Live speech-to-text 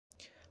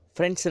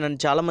Friends నన్ను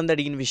చాలామంది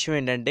అడిగిన విషయం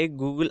ఏంటంటే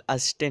గూగుల్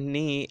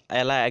అసిస్టెంట్ని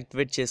ఎలా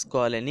యాక్టివేట్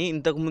చేసుకోవాలని.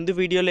 ఇంతకుముందు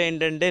వీడియోలో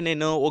ఏంటంటే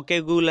నేను ఓకే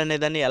గూగుల్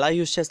అనేదాన్ని ఎలా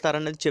యూజ్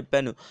చేస్తారనేది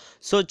చెప్పాను.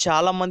 సో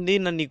చాలామంది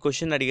నన్ను ఈ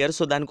క్వశ్చన్ అడిగారు.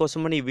 సో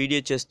దానికోసమని ఈ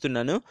వీడియో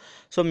చేస్తున్నాను.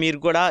 సో మీరు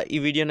కూడా ఈ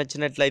వీడియో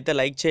నచ్చినట్లయితే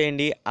లైక్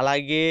చేయండి.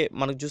 అలాగే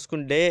మనకు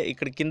చూసుకుంటే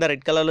ఇక్కడ కింద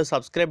రెడ్ కలర్లో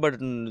సబ్స్క్రైబ్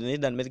బటన్ ఉంటుంది,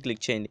 దాని మీద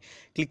క్లిక్ చేయండి.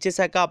 క్లిక్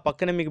చేశాక ఆ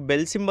పక్కన మీకు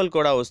బెల్ సింబల్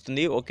కూడా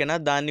వస్తుంది, ఓకేనా?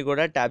 దాన్ని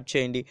కూడా ట్యాప్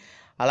చేయండి.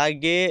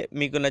 అలాగే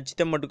మీకు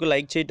నచ్చితే మటుకు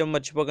లైక్ చేయటం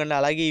మర్చిపోకండి.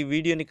 అలాగే ఈ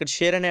వీడియోని ఇక్కడ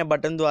షేర్ అనే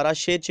బటన్ ద్వారా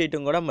షేర్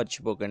చేయటం కూడా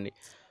మర్చిపోకండి.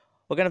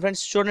 ఓకేనా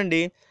ఫ్రెండ్స్?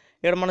 చూడండి,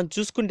 ఇక్కడ మనం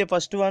చూసుకుంటే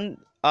ఫస్ట్ వన్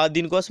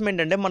దీనికోసం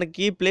ఏంటంటే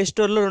మనకి ప్లే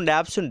స్టోర్లో 2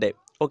 యాప్స్ ఉంటాయి,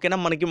 ఓకేనా?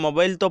 మనకి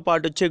మొబైల్తో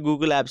పాటు వచ్చే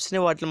గూగుల్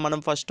యాప్స్ని వాటిని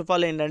మనం ఫస్ట్ ఆఫ్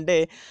ఆల్ ఏంటంటే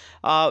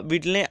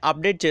వీటిని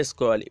అప్డేట్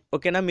చేసుకోవాలి,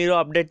 ఓకేనా? మీరు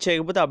అప్డేట్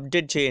చేయకపోతే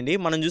అప్డేట్ చేయండి.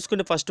 మనం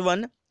చూసుకుంటే first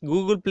one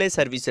Google play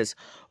services,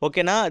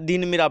 ఓకేనా?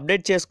 దీన్ని మీరు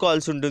అప్డేట్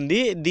చేసుకోవాల్సి ఉంటుంది.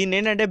 దీన్ని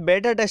ఏంటంటే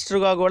బేటా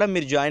టెస్టర్గా కూడా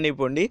మీరు జాయిన్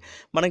అయిపోండి.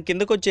 మనం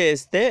కిందకు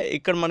వచ్చేస్తే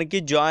ఇక్కడ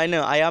మనకి జాయిన్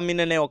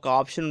ఐఆమిన్ అనే ఒక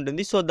ఆప్షన్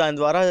ఉంటుంది. సో దాని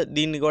ద్వారా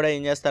దీన్ని కూడా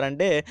ఏం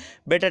చేస్తారంటే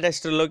బేటా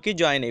టెస్టర్లోకి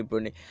జాయిన్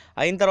అయిపోండి.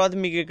 అయిన తర్వాత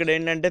మీకు ఇక్కడ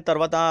ఏంటంటే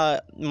తర్వాత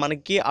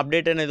మనకి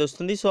అప్డేట్ అనేది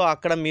వస్తుంది. సో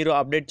అక్కడ మీరు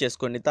అప్డేట్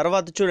చేసుకోండి.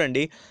 తర్వాత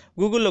చూడండి,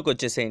 గూగుల్లోకి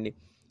వచ్చేసేయండి.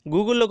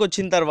 గూగుల్లోకి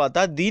వచ్చిన తర్వాత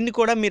దీన్ని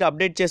కూడా మీరు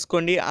అప్డేట్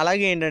చేసుకోండి.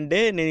 అలాగే ఏంటంటే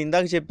నేను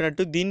ఇందాక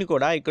చెప్పినట్టు దీన్ని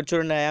కూడా ఇక్కడ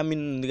చూడండి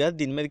ఐఆమిన్ ఉంది కదా,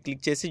 దీని మీద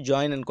క్లిక్ చేసి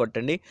జాయిన్ అని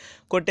కొట్టండి.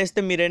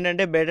 కొట్టేస్తే మీరు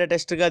ఏంటంటే బేటా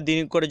టెస్ట్గా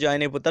దీనికి కూడా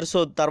జాయిన్ అయిపోతారు. సో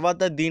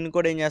తర్వాత దీన్ని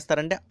కూడా ఏం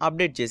చేస్తారంటే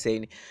అప్డేట్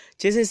చేసేయండి.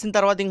 చేసేసిన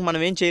తర్వాత ఇంక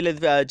మనం ఏం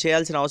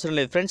చేయాల్సిన అవసరం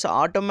లేదు ఫ్రెండ్స్.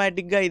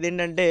 ఆటోమేటిక్గా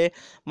ఇదేంటంటే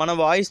మన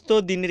వాయిస్తో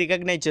దీన్ని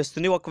రికగ్నైజ్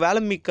చేస్తుంది. ఒకవేళ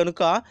మీకు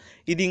కనుక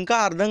ఇది ఇంకా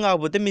అర్థం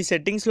కాకపోతే మీ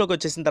సెట్టింగ్స్లోకి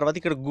వచ్చేసిన తర్వాత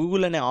ఇక్కడ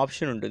గూగుల్ అనే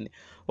ఆప్షన్ ఉంటుంది,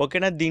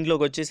 ఓకేనా?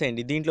 దీంట్లోకి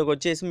వచ్చేసేయండి. దీంట్లోకి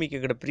వచ్చేసి మీకు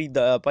ఇక్కడ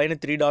పైన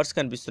 3 డాట్స్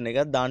కనిపిస్తున్నాయి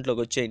కదా,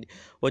 దాంట్లోకి వచ్చేయండి.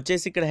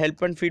 వచ్చేసి ఇక్కడ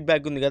హెల్ప్ అండ్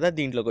ఫీడ్బ్యాక్ ఉంది కదా,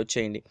 దీంట్లోకి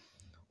వచ్చేయండి.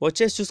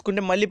 వచ్చేసి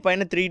చూసుకుంటే మళ్ళీ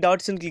పైన 3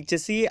 డాట్స్ని క్లిక్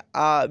చేసి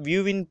ఆ view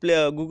in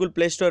Google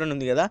play store అని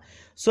ఉంది కదా,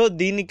 సో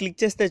దీన్ని క్లిక్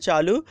చేస్తే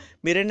చాలు.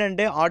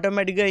 మీరేంటంటే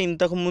ఆటోమేటిక్గా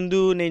ఇంతకుముందు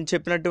నేను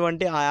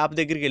చెప్పినటువంటి ఆ యాప్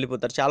దగ్గరికి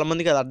వెళ్ళిపోతారు.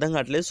 చాలామందికి అది అర్థం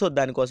కావట్లేదు, సో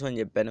దానికోసం అని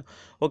చెప్పాను,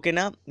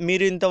 ఓకేనా?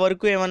 మీరు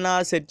ఇంతవరకు ఏమన్నా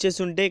సెర్చ్ చేసి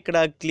ఉంటే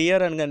ఇక్కడ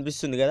క్లియర్ అని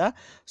కనిపిస్తుంది కదా,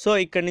 సో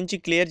ఇక్కడ నుంచి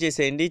క్లియర్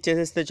చేసేయండి.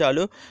 చేసేస్తే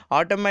చాలు.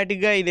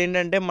 ఆటోమేటిక్గా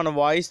ఇదేంటంటే మన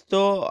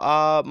వాయిస్తో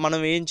మనం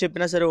ఏం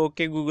చెప్పినా సరే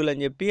ఓకే గూగుల్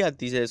అని చెప్పి అది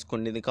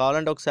తీసేసుకోండి. ఇది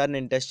కావాలంటే ఒకసారి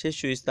నేను టెస్ట్ చేసి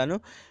చూపిస్తాను.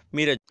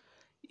 మీరు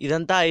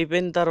ఇదంతా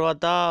అయిపోయిన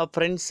తర్వాత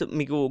ఫ్రెండ్స్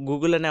మీకు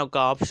గూగుల్ అనే ఒక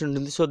ఆప్షన్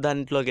ఉంటుంది. సో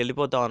దాంట్లోకి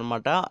వెళ్ళిపోతాం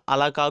అనమాట.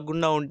 అలా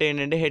కాకుండా ఉంటే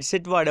ఏంటంటే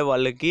హెడ్సెట్ వాడే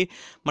వాళ్ళకి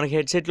మనకి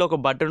హెడ్సెట్లో ఒక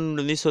బటన్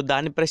ఉంటుంది. సో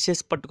దాన్ని ప్రెస్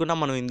చేసి పట్టుకున్నా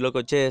మనం ఇందులోకి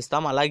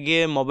వచ్చేస్తాం. అలాగే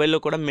మొబైల్లో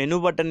కూడా మెనూ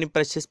బటన్ని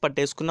ప్రెస్ చేసి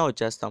పట్టేసుకున్నా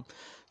వచ్చేస్తాం.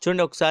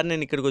 చూడండి, ఒకసారి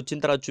నేను ఇక్కడికి వచ్చిన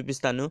తర్వాత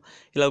చూపిస్తాను.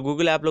 ఇలా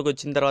గూగుల్ యాప్లోకి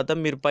వచ్చిన తర్వాత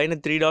మీరు పైన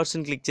 3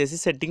 డాట్స్ని క్లిక్ చేసి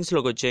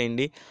సెట్టింగ్స్లోకి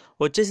వచ్చేయండి.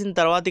 వచ్చేసిన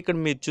తర్వాత ఇక్కడ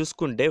మీరు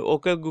చూసుకుంటే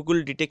ఓకే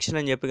గూగుల్ డిటెక్షన్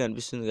అని చెప్పి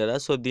కనిపిస్తుంది కదా,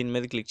 సో దీని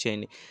మీద క్లిక్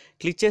చేయండి.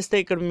 క్లిక్ చేస్తే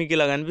ఇక్కడ మీకు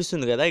ఇలా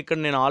కనిపిస్తుంది కదా, ఇక్కడ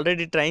నేను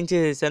ఆల్రెడీ ట్రైన్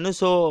చేసేసాను.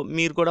 సో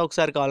మీరు కూడా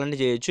ఒకసారి కావాలంటే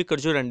చేయొచ్చు. ఇక్కడ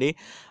చూడండి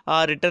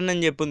రిటర్న్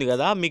అని చెప్పి ఉంది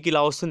కదా, మీకు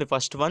ఇలా వస్తుంది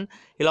ఫస్ట్ వన్.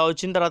 ఇలా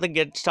వచ్చిన తర్వాత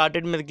గెట్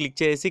స్టార్టెడ్ మీద క్లిక్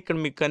చేసి ఇక్కడ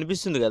మీకు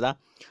కనిపిస్తుంది కదా.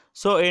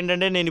 సో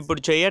ఏంటంటే నేను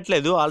ఇప్పుడు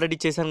చేయట్లేదు, ఆల్రెడీ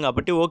చేశాను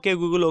కాబట్టి ఓకే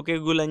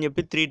గూగుల్ అని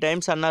చెప్పి 3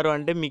 టైమ్స్ అన్నారు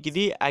అంటే మీకు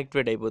ఇది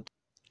యాక్టివేట్ అయిపోతుంది.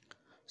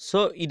 సో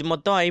ఇది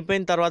మొత్తం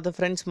అయిపోయిన తర్వాత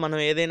ఫ్రెండ్స్ మనం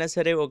ఏదైనా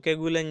సరే ఓకే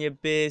గూగుల్ అని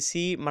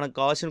చెప్పేసి మనకు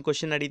కావాల్సిన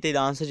క్వశ్చన్ అడిగితే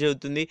ఇది ఆన్సర్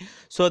చెబుతుంది.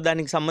 సో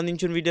దానికి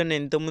సంబంధించిన వీడియో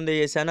నేను ఇంతకుముందే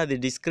చేశాను, అది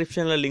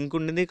డిస్క్రిప్షన్లో లింక్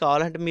ఉంటుంది,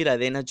 కావాలంటే మీరు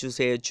అదైనా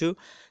చూసేయచ్చు.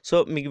 సో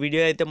మీకు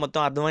వీడియో అయితే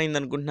మొత్తం అర్థమైంది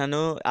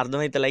అనుకుంటున్నాను.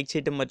 అర్థమైతే లైక్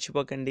చేయడం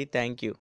మర్చిపోకండి. Thank you.